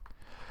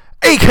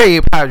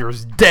aka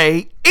Patter's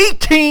Day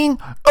 18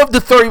 of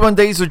the 31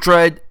 Days of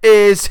Dread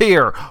is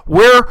here.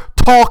 We're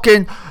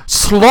talking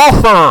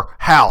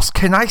Slotherhouse.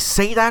 Can I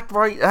say that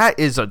right? That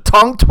is a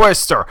tongue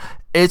twister.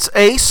 It's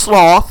a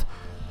sloth.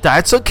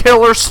 That's a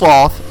killer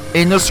sloth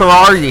in the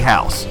sorority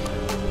house.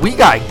 We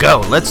gotta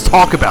go. Let's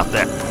talk about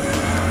that.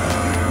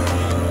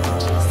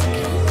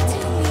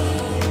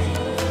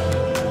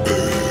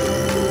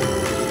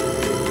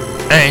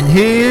 And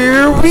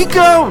here we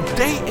go.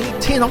 Day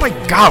 18. Oh my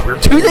god, we're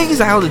 2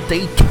 days out of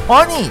day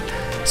 20.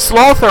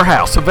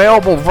 Slotherhouse,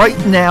 available right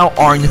now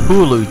on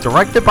Hulu.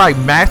 Directed by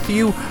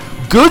Matthew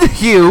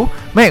Goodhue.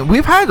 Man,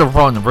 we've had a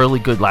run of really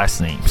good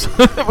last names.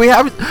 We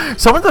haven't.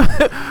 Some of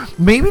the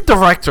maybe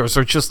directors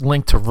are just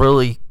linked to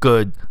really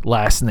good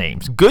last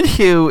names.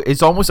 Goodhue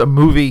is almost a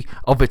movie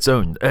of its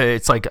own.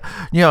 It's like,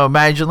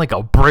 imagine like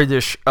a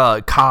British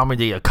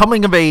comedy, a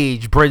coming of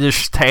age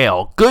British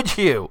tale.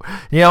 Goodhue,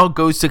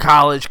 goes to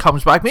college,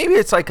 comes back. Maybe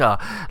it's like a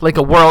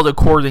World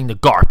According to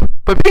Garp.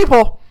 But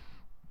people,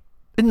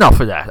 enough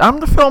of that.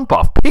 I'm the film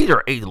buff,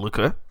 Peter A.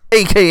 Luca,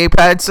 aka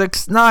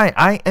Pad69.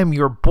 I am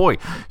your boy,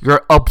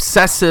 your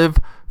obsessive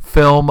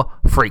film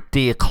freak,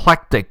 the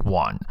eclectic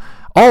one.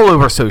 All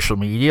over social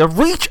media.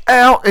 Reach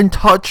out and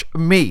touch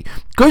me.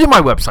 Go to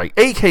my website,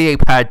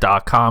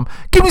 akapad.com.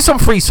 Give me some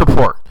free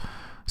support.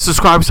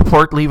 Subscribe,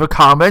 support, leave a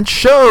comment.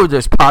 Show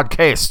this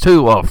podcast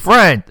to a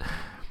friend.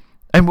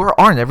 And we're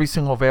on every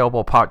single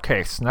available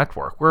podcast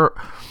network.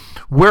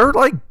 We're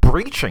like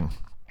breaching.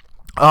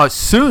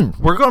 Soon,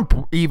 we're going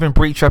to even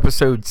breach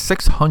episode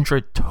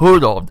 600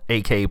 total of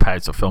AKA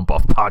Pads of Film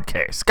Buff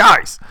podcast.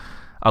 Guys,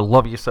 I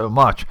love you so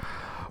much.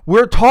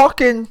 We're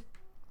talking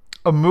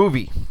a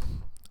movie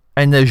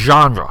and the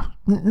genre,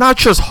 not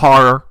just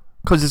horror,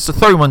 because it's the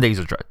 31 Days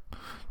of Dread.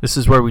 This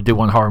is where we do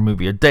one horror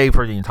movie a day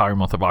for the entire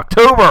month of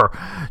October.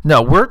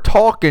 No, we're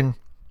talking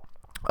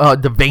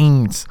the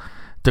veins,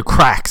 the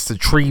cracks, the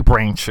tree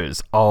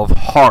branches of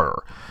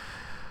horror.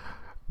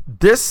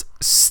 This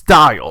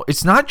style,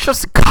 it's not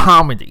just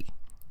comedy,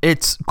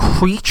 it's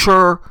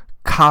creature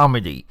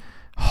comedy,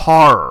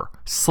 horror,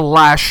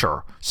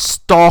 slasher,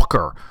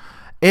 stalker.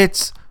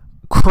 It's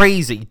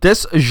crazy.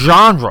 This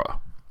genre,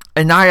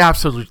 and I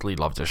absolutely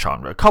love this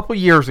genre. A couple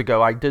years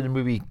ago, I did a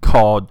movie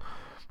called,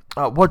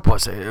 what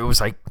was it? It was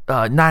like,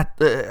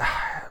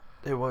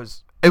 it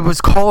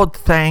was called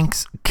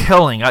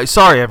Thanksgiving.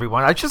 Sorry,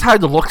 everyone. I just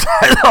had to look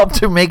that up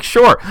to make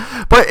sure.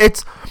 But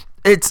it's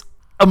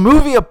a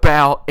movie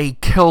about a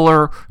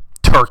killer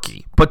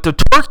turkey, but the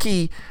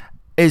turkey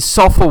is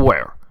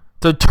self-aware.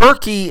 The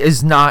turkey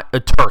is not a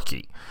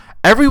turkey.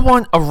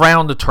 Everyone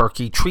around the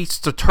turkey treats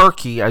the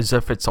turkey as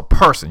if it's a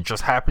person,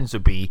 just happens to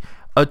be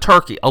a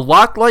turkey. A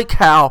lot like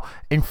how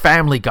in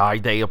Family Guy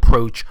they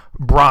approach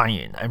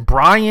Brian. And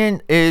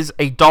Brian is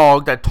a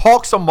dog that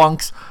talks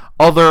amongst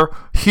other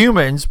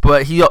humans,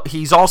 but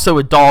he's also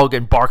a dog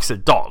and barks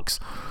at dogs.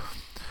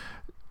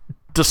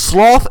 The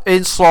sloth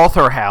in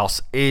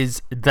Slotherhouse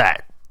is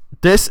that.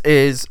 This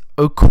is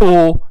a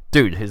cool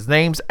dude. His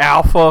name's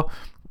Alpha,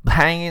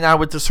 hanging out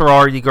with the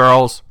sorority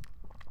girls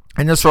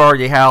in the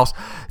sorority house.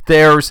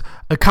 There's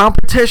a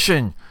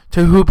competition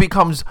to who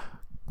becomes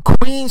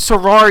Queen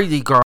Sorority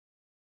Girl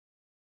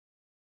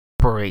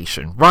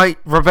operation, right?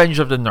 Revenge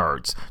of the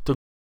Nerds.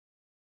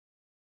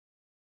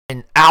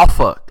 And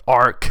Alpha,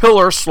 our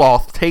killer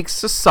sloth,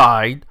 takes the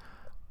side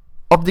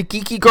of the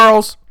geeky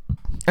girls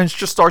and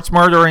just starts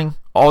murdering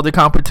all the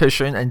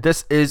competition. And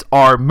this is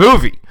our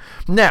movie.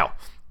 Now,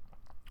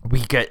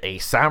 we get a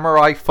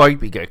samurai fight,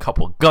 we get a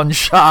couple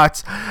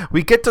gunshots,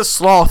 we get the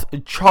sloth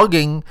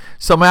chugging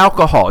some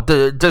alcohol.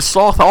 The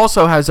sloth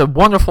also has a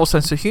wonderful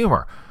sense of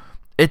humor.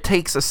 It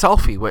takes a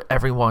selfie with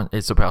everyone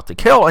it's about to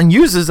kill and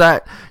uses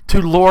that to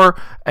lure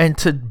and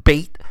to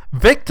bait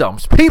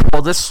victims.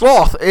 People, this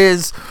sloth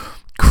is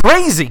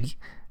crazy,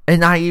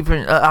 and I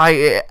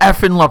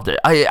effing loved it.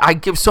 I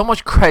give so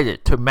much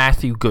credit to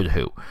Matthew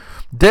Goodhue.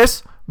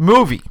 This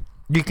movie,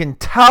 you can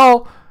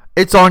tell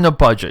it's on a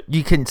budget.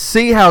 You can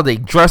see how they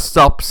dressed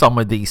up some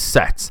of these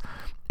sets.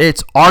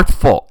 It's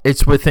artful.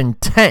 It's with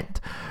intent.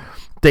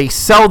 They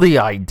sell the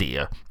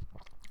idea.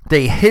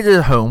 They hit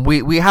it home.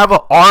 We have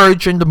an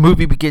origin. The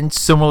movie begins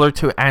similar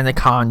to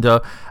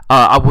Anaconda.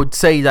 I would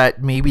say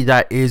that maybe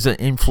that is an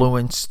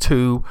influence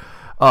to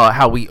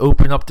how we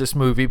open up this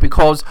movie,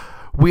 because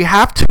we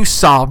have to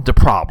solve the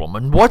problem.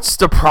 And what's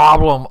the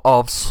problem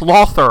of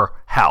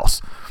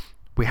Slotherhouse?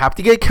 We have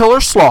to get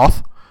Killer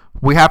Sloth.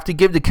 We have to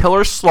give the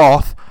Killer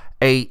Sloth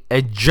a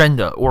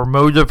agenda or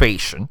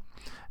motivation.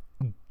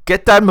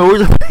 Get that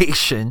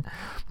motivation.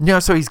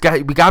 So we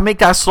gotta make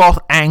that sloth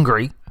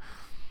angry,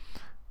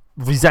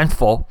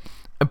 resentful,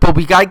 but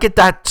we gotta get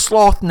that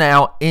sloth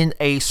now in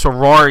a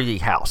sorority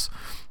house.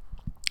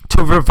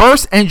 To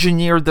reverse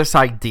engineer this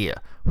idea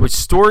with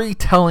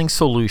storytelling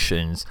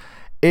solutions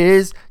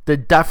is the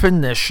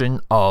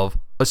definition of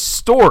a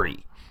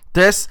story.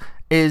 This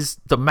is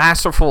the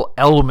masterful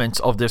elements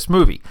of this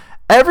movie.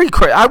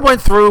 I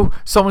went through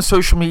some of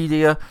social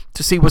media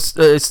to see what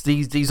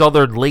these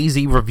other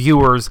lazy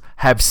reviewers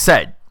have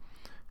said.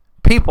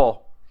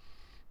 People,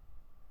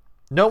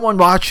 No one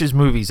watches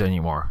movies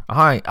anymore.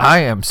 I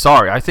am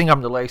sorry. I think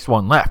I'm the last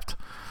one left.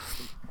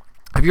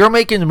 If you're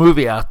making a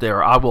movie out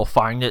there, I will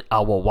find it,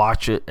 I will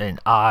watch it, and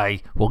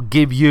I will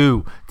give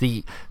you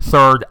the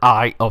third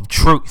eye of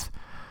truth.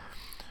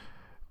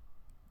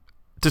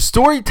 The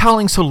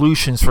storytelling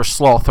solutions for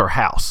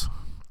Slotherhouse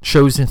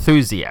shows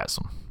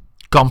enthusiasm,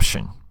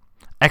 gumption,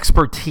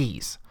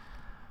 expertise,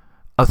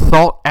 a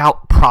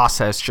thought-out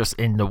process just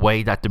in the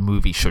way that the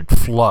movie should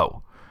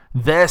flow.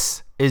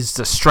 This is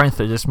the strength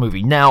of this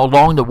movie. Now,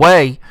 along the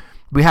way,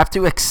 we have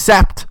to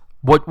accept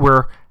what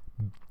we're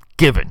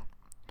given.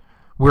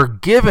 We're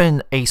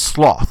given a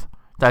sloth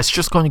that's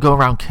just going to go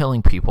around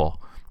killing people,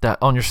 that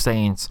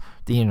understands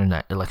the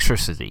internet,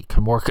 electricity,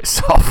 can work a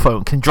cell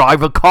phone, can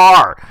drive a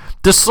car.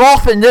 The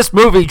sloth in this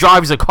movie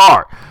drives a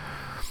car.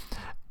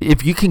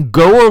 If you can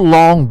go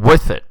along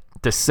with it,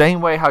 the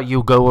same way how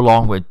you go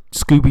along with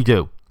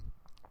Scooby-Doo,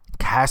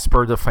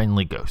 Casper the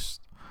Friendly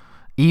Ghost,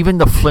 even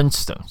the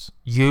Flintstones,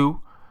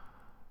 you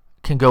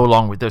can go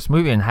along with this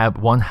movie and have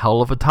one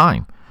hell of a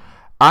time.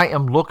 I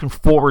am looking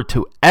forward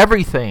to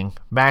everything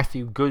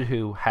Matthew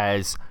Goodhue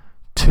has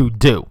to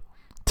do,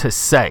 to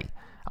say.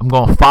 I'm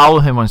going to follow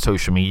him on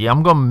social media.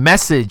 I'm going to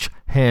message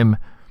him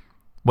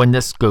when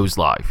this goes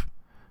live,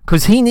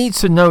 because he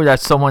needs to know that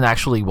someone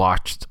actually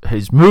watched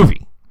his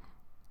movie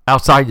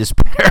outside his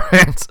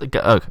parents.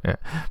 Okay,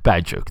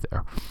 bad joke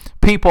there.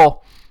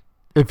 People,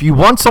 if you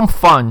want some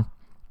fun,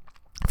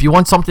 if you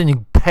want something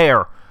to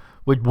pair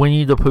with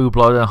Winnie the Pooh,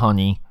 Blood and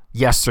Honey,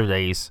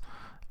 yesterday's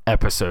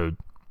episode,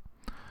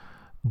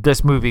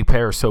 this movie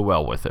pairs so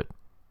well with it.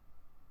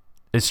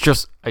 It's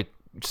just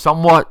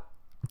somewhat,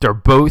 they're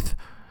both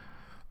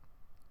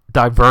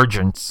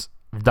divergences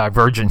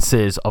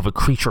of a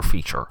creature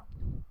feature.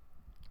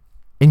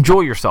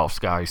 Enjoy yourselves,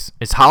 guys.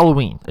 It's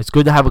Halloween. It's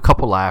good to have a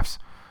couple laughs.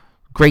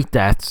 Great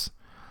deaths.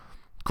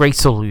 Great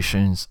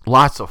solutions.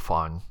 Lots of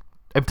fun.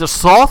 If the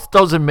sloth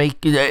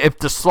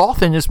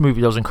in this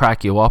movie doesn't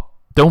crack you up,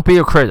 don't be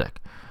a critic,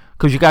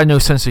 because you got no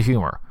sense of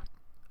humor.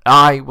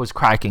 I was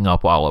cracking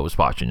up while I was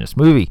watching this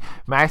movie.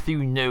 Matthew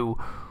knew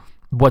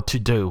what to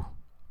do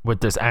with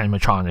this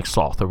animatronic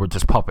sloth, or with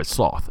this puppet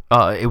sloth.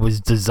 It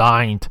was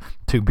designed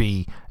to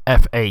be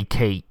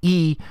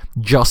FAKE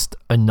just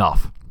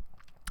enough.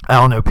 I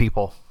don't know,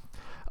 people.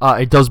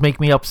 It does make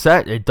me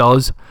upset. It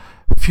does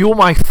fuel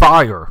my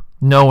fire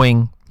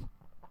knowing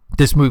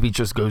this movie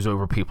just goes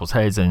over people's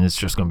heads and it's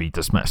just going to be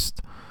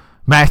dismissed.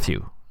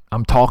 Matthew,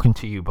 I'm talking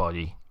to you,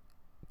 buddy.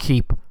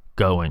 Keep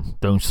going.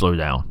 Don't slow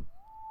down.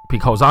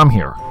 Because I'm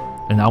here,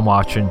 and I'm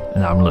watching,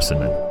 and I'm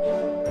listening.